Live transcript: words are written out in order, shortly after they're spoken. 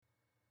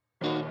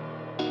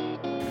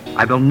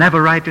I will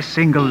never write a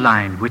single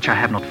line which I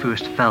have not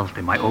first felt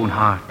in my own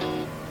heart.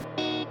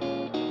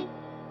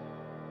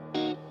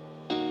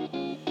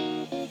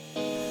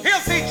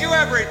 He'll teach you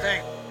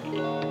everything.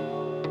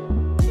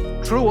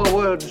 Truer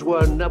words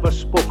were never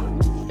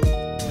spoken.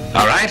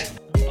 All right.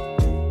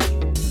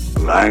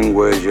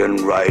 Language and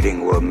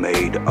writing were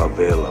made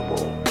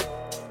available.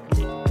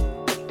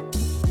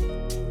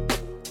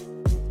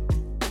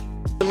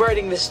 I'm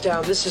writing this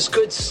down. This is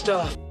good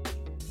stuff.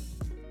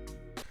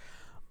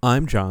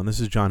 I'm John.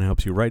 This is John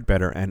Helps You Write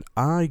Better, and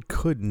I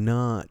could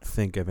not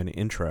think of an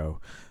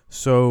intro.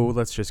 So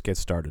let's just get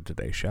started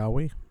today, shall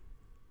we?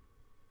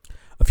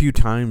 A few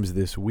times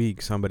this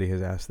week, somebody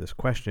has asked this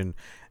question,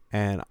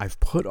 and I've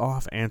put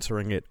off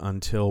answering it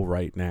until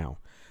right now.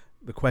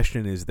 The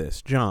question is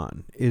this: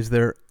 John, is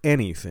there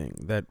anything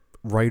that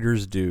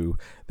writers do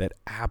that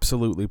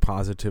absolutely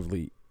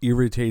positively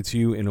irritates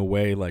you in a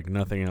way like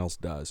nothing else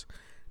does?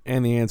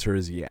 And the answer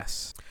is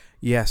yes.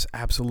 Yes,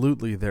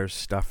 absolutely, there's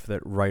stuff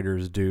that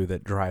writers do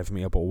that drive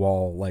me up a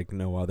wall like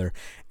no other.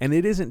 And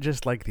it isn't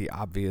just like the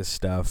obvious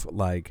stuff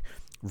like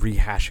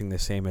rehashing the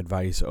same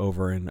advice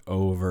over and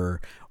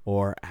over,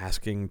 or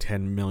asking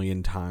 10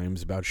 million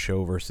times about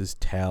show versus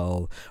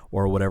tell,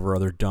 or whatever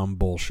other dumb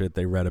bullshit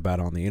they read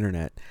about on the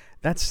internet.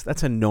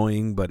 That's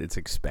annoying, but it's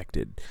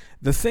expected.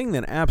 The thing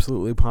that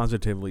absolutely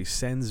positively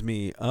sends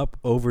me up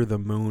over the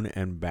moon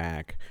and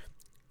back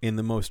in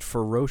the most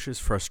ferocious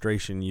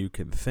frustration you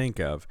can think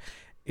of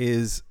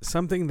is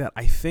something that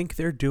I think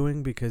they're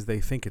doing because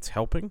they think it's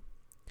helping,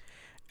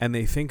 and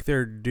they think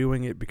they're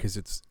doing it because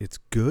it's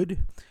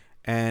good,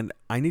 and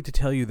I need to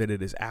tell you that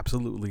it is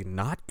absolutely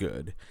not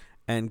good,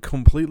 and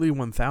completely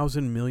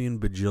 1,000 million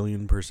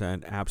bajillion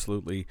 %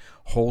 absolutely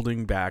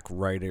holding back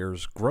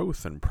writers'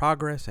 growth and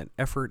progress and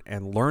effort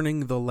and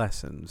learning the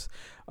lessons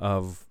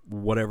of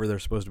whatever they're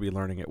supposed to be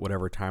learning at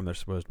whatever time they're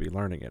supposed to be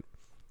learning it.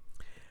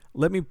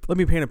 Let me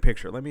paint a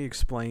picture. Let me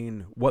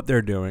explain what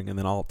they're doing, and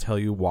then I'll tell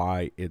you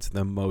why it's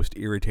the most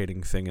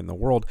irritating thing in the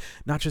world,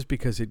 not just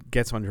because it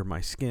gets under my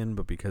skin,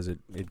 but because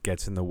it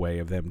gets in the way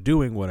of them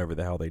doing whatever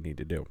the hell they need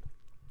to do.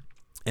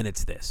 And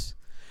it's this.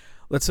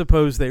 Let's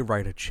suppose they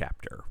write a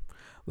chapter.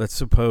 Let's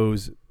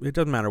suppose, it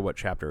doesn't matter what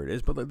chapter it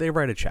is, but they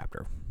write a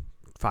chapter.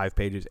 5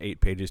 pages,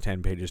 8 pages,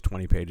 10 pages,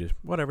 20 pages,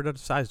 whatever, the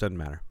size doesn't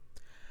matter.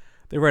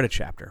 They write a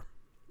chapter.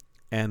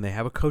 And they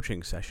have a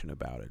coaching session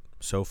about it.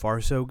 So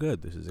far, so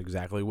good. This is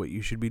exactly what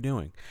you should be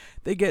doing.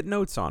 They get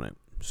notes on it.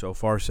 So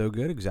far, so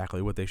good. Exactly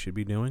what they should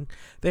be doing.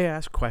 They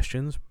ask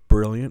questions.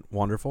 Brilliant,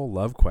 wonderful.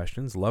 Love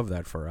questions. Love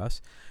that for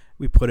us.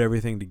 We put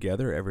everything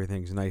together.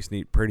 Everything's nice,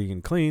 neat, pretty,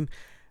 and clean.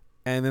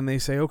 And then they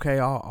say, okay,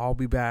 I'll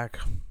be back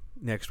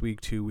next week,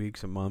 2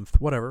 weeks, a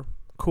month, whatever.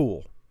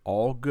 Cool.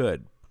 All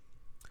good.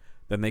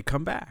 Then they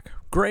come back.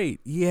 Great.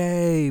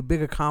 Yay.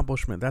 Big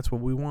accomplishment. That's what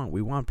we want.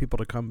 We want people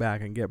to come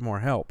back and get more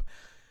help.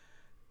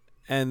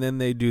 And then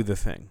they do the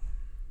thing.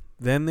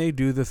 Then they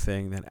do the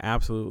thing that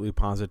absolutely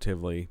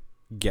positively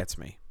gets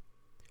me.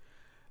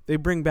 They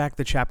bring back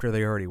the chapter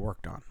they already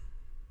worked on.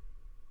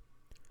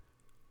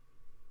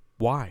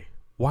 Why?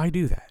 Why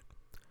do that?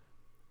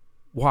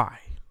 Why?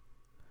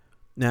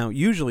 Now,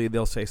 usually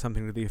they'll say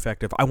something to the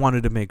effect of, I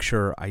wanted to make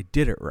sure I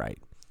did it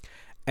right.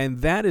 And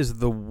that is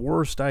the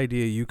worst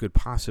idea you could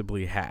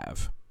possibly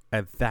have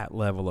at that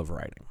level of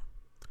writing.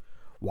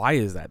 Why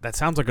is that? That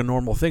sounds like a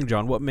normal thing,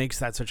 John. What makes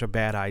that such a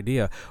bad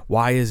idea?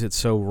 Why is it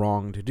so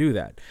wrong to do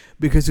that?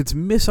 Because it's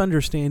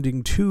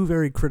misunderstanding two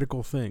very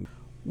critical things.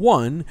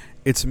 One,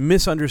 it's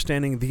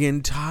misunderstanding the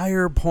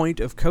entire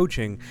point of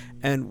coaching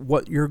and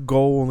what your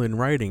goal in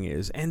writing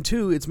is. And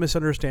two, it's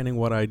misunderstanding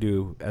what I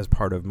do as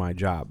part of my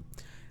job.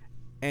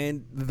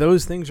 And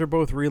those things are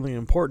both really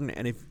important,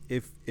 and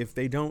if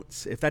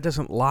that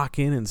doesn't lock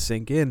in and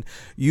sink in,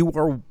 you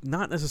are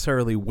not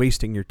necessarily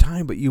wasting your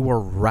time, but you are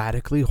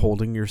radically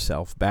holding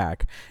yourself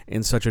back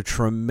in such a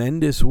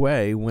tremendous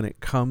way when it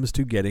comes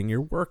to getting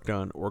your work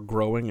done or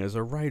growing as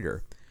a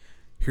writer.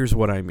 Here's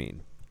what I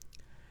mean.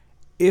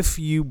 If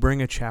you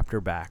bring a chapter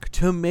back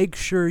to make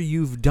sure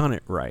you've done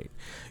it right,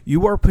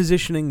 you are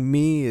positioning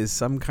me as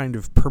some kind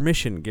of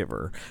permission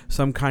giver,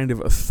 some kind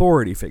of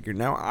authority figure.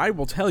 Now, I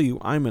will tell you,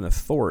 I'm an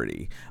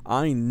authority.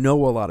 I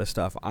know a lot of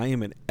stuff. I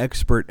am an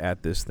expert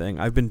at this thing.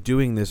 I've been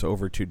doing this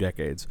over 2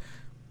 decades.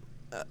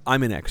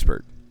 I'm an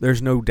expert.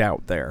 There's no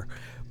doubt there.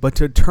 But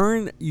to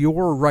turn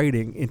your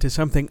writing into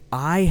something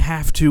I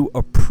have to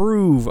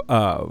approve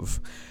of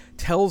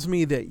tells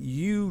me that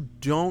you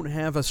don't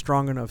have a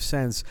strong enough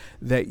sense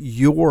that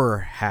you're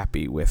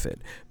happy with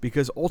it.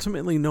 Because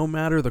ultimately, no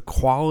matter the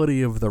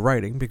quality of the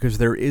writing, because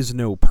there is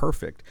no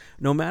perfect,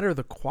 no matter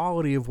the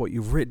quality of what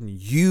you've written,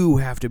 you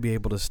have to be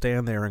able to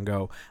stand there and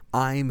go,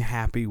 I'm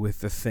happy with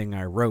the thing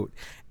I wrote.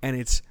 And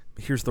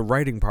here's the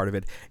writing part of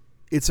it.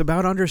 It's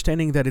about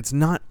understanding that it's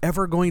not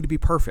ever going to be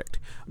perfect.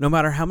 No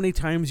matter how many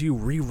times you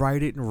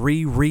rewrite it and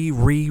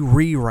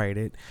rewrite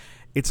it,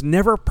 it's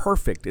never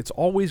perfect. It's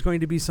always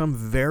going to be some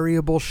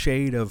variable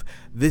shade of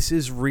this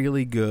is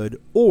really good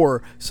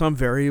or some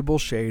variable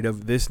shade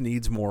of this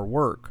needs more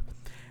work.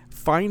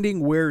 finding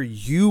where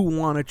you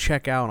want to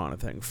check out on a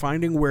thing,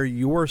 finding where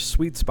your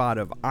sweet spot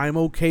of I'm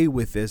okay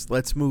with this,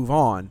 let's move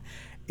on,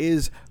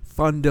 is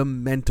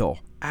fundamental,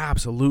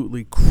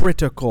 absolutely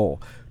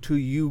critical to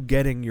you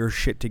getting your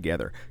shit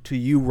together, to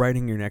you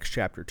writing your next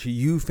chapter, to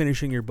you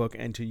finishing your book,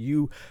 and to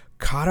you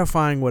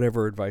codifying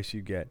whatever advice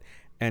you get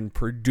and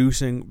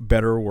producing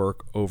better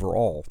work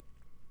overall.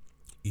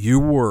 You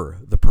were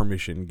the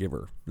permission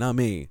giver, not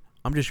me.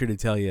 I'm just here to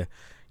tell you,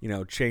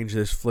 change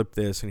this, flip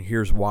this, and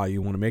here's why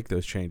you want to make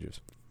those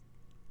changes.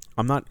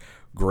 I'm not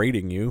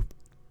grading you.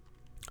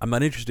 I'm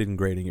not interested in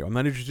grading you. I'm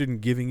not interested in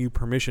giving you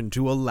permission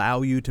to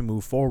allow you to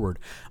move forward.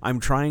 I'm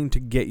trying to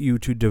get you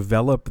to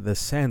develop the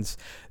sense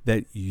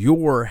that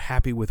you're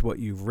happy with what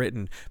you've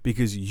written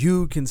because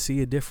you can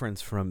see a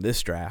difference from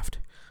this draft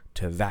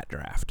to that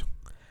draft.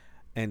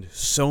 And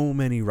so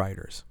many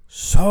writers,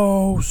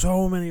 so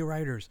many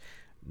writers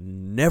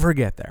never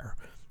get there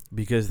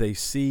because they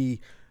see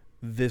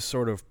this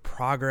sort of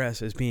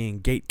progress as being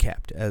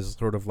gatekept, as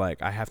sort of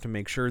like, I have to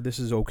make sure this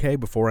is okay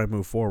before I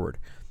move forward.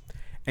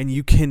 And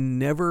you can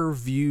never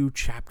view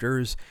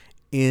chapters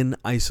in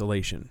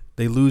isolation.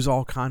 They lose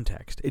all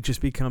context. It just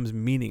becomes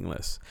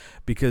meaningless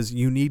because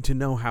you need to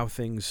know how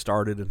things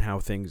started and how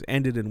things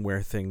ended and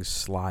where things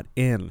slot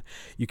in.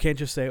 You can't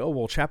just say, oh,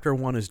 well, chapter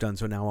 1 is done,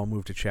 so now I'll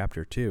move to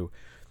chapter 2.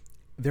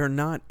 They're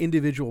not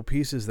individual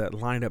pieces that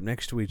line up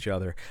next to each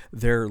other.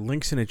 They're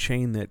links in a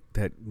chain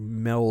that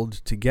meld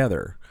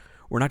together.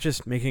 We're not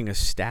just making a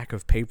stack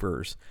of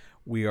papers.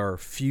 We are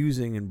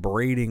fusing and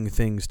braiding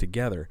things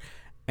together.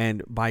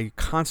 And by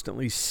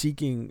constantly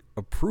seeking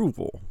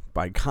approval,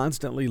 by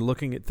constantly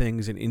looking at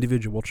things in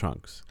individual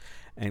chunks,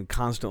 and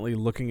constantly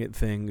looking at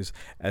things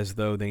as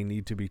though they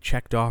need to be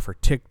checked off or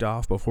ticked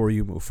off before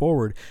you move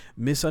forward,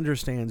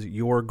 misunderstands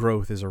your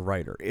growth as a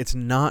writer. It's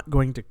not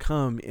going to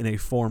come in a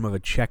form of a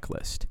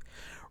checklist.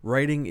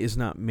 Writing is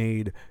not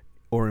made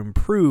or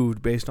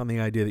improved based on the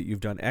idea that you've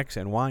done X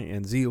and Y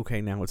and Z. Okay,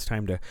 now it's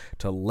time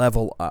to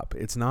level up.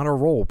 It's not a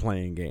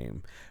role-playing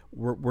game.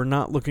 We're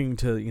not looking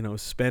to,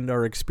 spend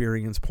our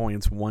experience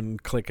points one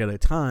click at a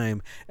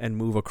time and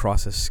move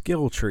across a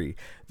skill tree.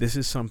 This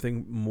is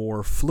something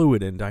more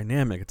fluid and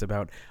dynamic. It's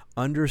about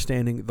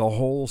understanding the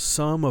whole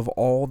sum of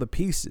all the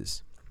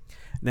pieces.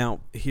 Now,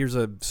 here's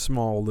a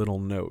small little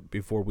note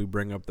before we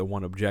bring up the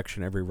one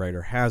objection every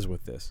writer has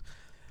with this.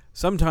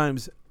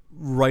 Sometimes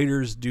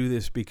writers do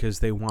this because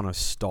they want to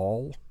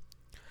stall.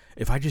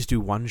 If I just do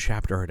one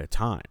chapter at a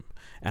time,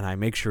 and I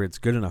make sure it's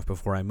good enough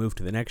before I move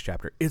to the next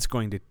chapter, it's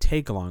going to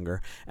take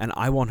longer, and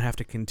I won't have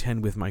to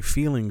contend with my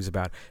feelings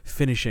about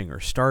finishing or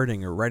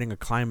starting or writing a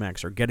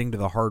climax or getting to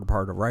the hard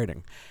part of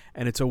writing.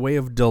 And it's a way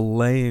of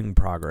delaying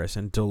progress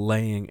and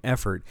delaying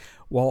effort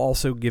while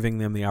also giving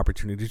them the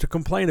opportunity to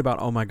complain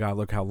about, oh my God,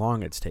 look how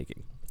long it's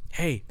taking.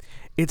 Hey,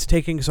 it's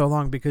taking so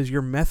long because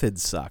your method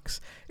sucks.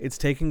 It's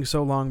taking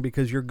so long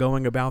because you're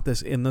going about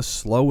this in the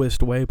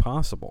slowest way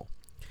possible.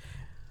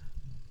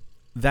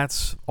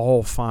 That's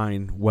all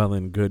fine, well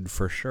and good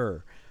for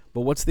sure.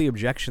 But what's the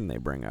objection they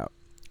bring up?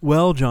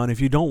 Well, John,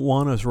 if you don't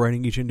want us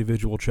writing each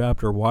individual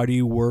chapter, why do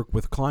you work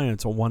with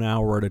clients on 1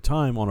 hour at a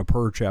time on a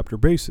per chapter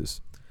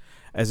basis?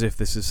 As if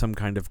this is some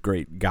kind of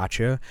great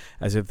gotcha,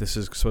 as if this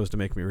is supposed to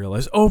make me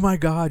realize, oh my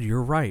God,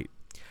 you're right.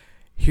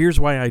 Here's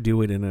why I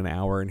do it in an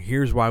hour, and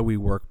here's why we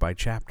work by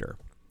chapter.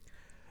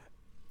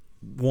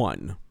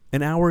 1,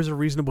 an hour is a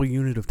reasonable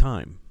unit of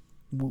time.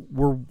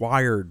 We're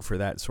wired for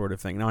that sort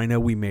of thing. Now, I know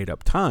we made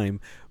up time,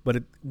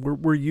 but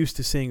we're used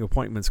to seeing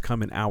appointments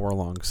come in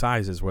hour-long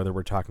sizes, whether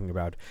we're talking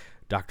about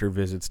doctor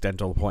visits,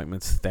 dental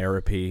appointments,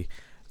 therapy,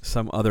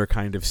 some other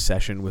kind of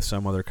session with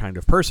some other kind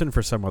of person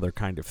for some other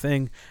kind of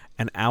thing.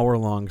 An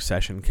hour-long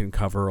session can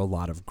cover a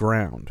lot of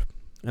ground.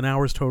 An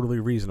hour is totally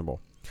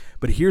reasonable.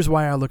 But here's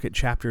why I look at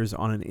chapters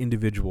on an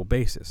individual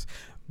basis.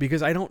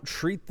 Because I don't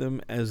treat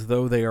them as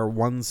though they are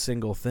one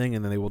single thing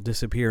and then they will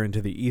disappear into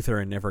the ether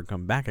and never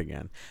come back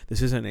again.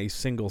 This isn't a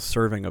single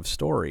serving of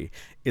story.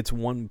 It's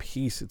one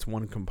piece, it's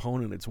one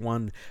component, it's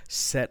one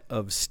set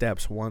of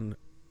steps, one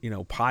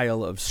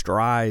pile of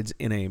strides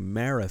in a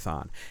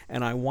marathon.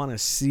 And I want to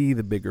see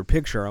the bigger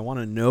picture. I want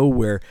to know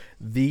where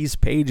these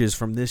pages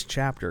from this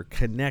chapter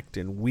connect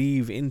and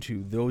weave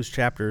into those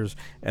chapters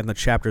and the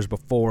chapters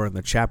before and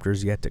the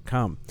chapters yet to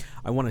come.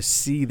 I want to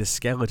see the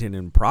skeleton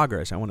in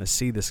progress. I want to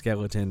see the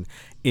skeleton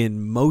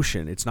in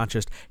motion. It's not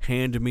just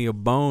hand me a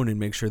bone and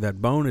make sure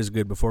that bone is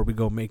good before we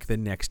go make the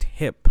next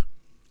hip.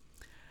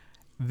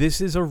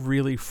 This is a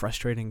really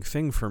frustrating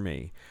thing for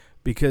me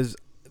because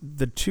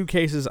the two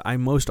cases I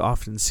most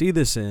often see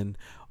this in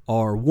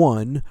are,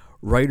 1,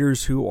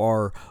 writers who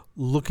are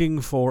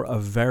looking for a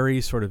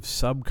very sort of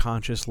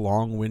subconscious,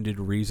 long-winded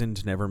reason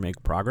to never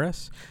make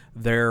progress.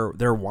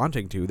 They're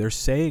wanting to. They're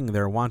saying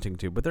they're wanting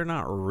to, but they're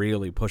not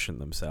really pushing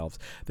themselves.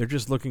 They're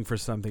just looking for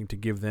something to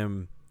give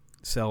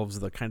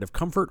themselves the kind of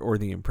comfort or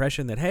the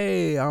impression that,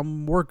 hey,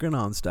 I'm working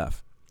on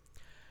stuff.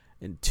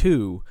 And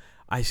 2,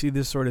 I see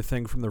this sort of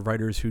thing from the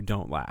writers who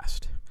don't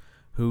last,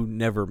 who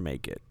never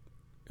make it,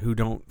 who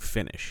don't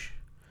finish.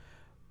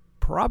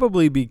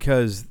 Probably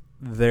because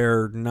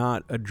they're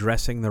not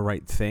addressing the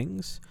right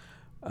things,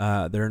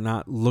 They're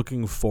not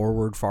looking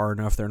forward far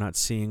enough. They're not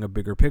seeing a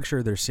bigger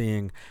picture. They're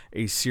seeing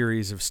a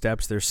series of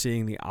steps. They're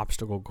seeing the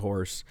obstacle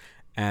course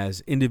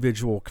as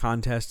individual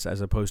contests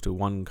as opposed to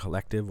one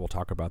collective. We'll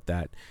talk about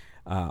that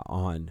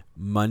on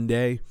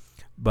Monday.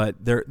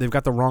 But they've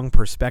got the wrong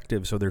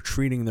perspective, so they're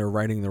treating their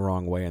writing the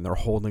wrong way, and they're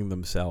holding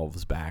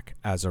themselves back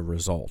as a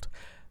result.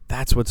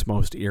 That's what's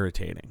most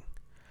irritating.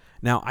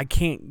 Now, I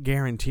can't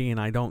guarantee, and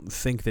I don't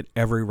think that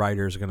every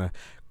writer is going to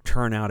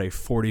turn out a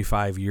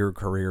 45-year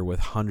career with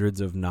hundreds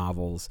of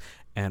novels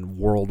and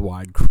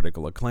worldwide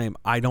critical acclaim.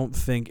 I don't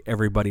think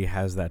everybody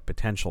has that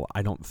potential.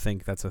 I don't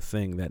think that's a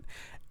thing that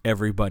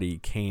everybody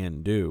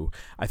can do.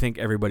 I think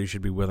everybody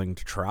should be willing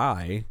to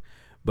try,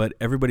 but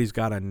everybody's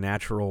got a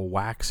natural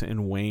wax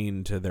and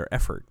wane to their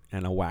effort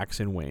and a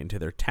wax and wane to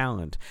their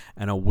talent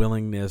and a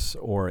willingness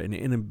or an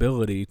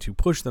inability to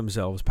push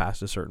themselves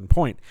past a certain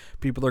point.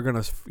 People are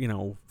going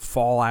to,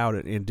 fall out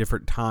in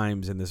different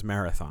times in this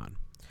marathon.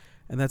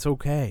 And that's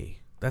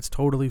okay. That's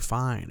totally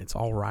fine. It's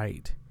all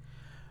right.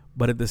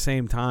 But at the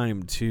same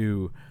time,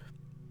 to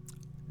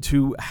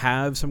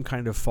have some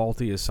kind of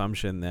faulty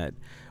assumption that,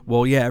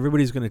 well, yeah,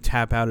 everybody's going to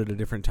tap out at a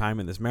different time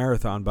in this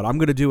marathon, but I'm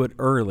going to do it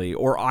early,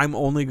 or I'm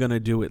only going to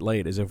do it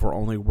late, as if we're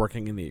only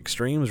working in the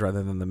extremes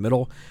rather than the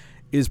middle,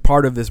 is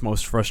part of this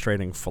most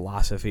frustrating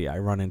philosophy I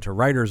run into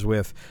writers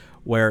with,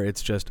 where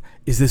it's just,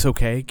 is this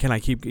okay? Can I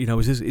keep,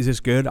 is this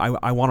good?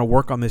 I want to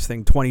work on this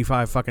thing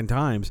 25 fucking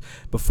times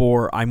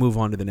before I move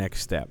on to the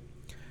next step.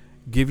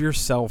 Give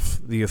yourself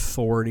the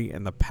authority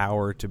and the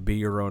power to be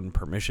your own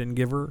permission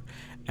giver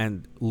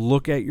and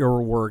look at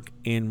your work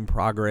in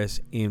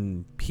progress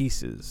in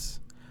pieces,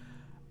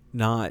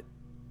 not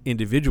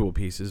individual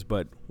pieces,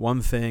 but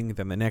one thing,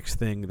 then the next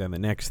thing, then the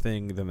next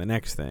thing, then the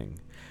next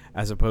thing,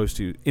 as opposed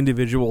to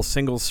individual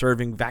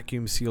single-serving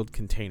vacuum-sealed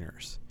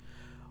containers.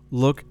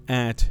 Look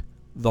at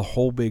the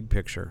whole big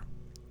picture.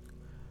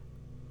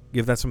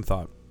 Give that some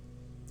thought,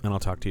 and I'll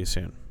talk to you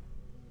soon.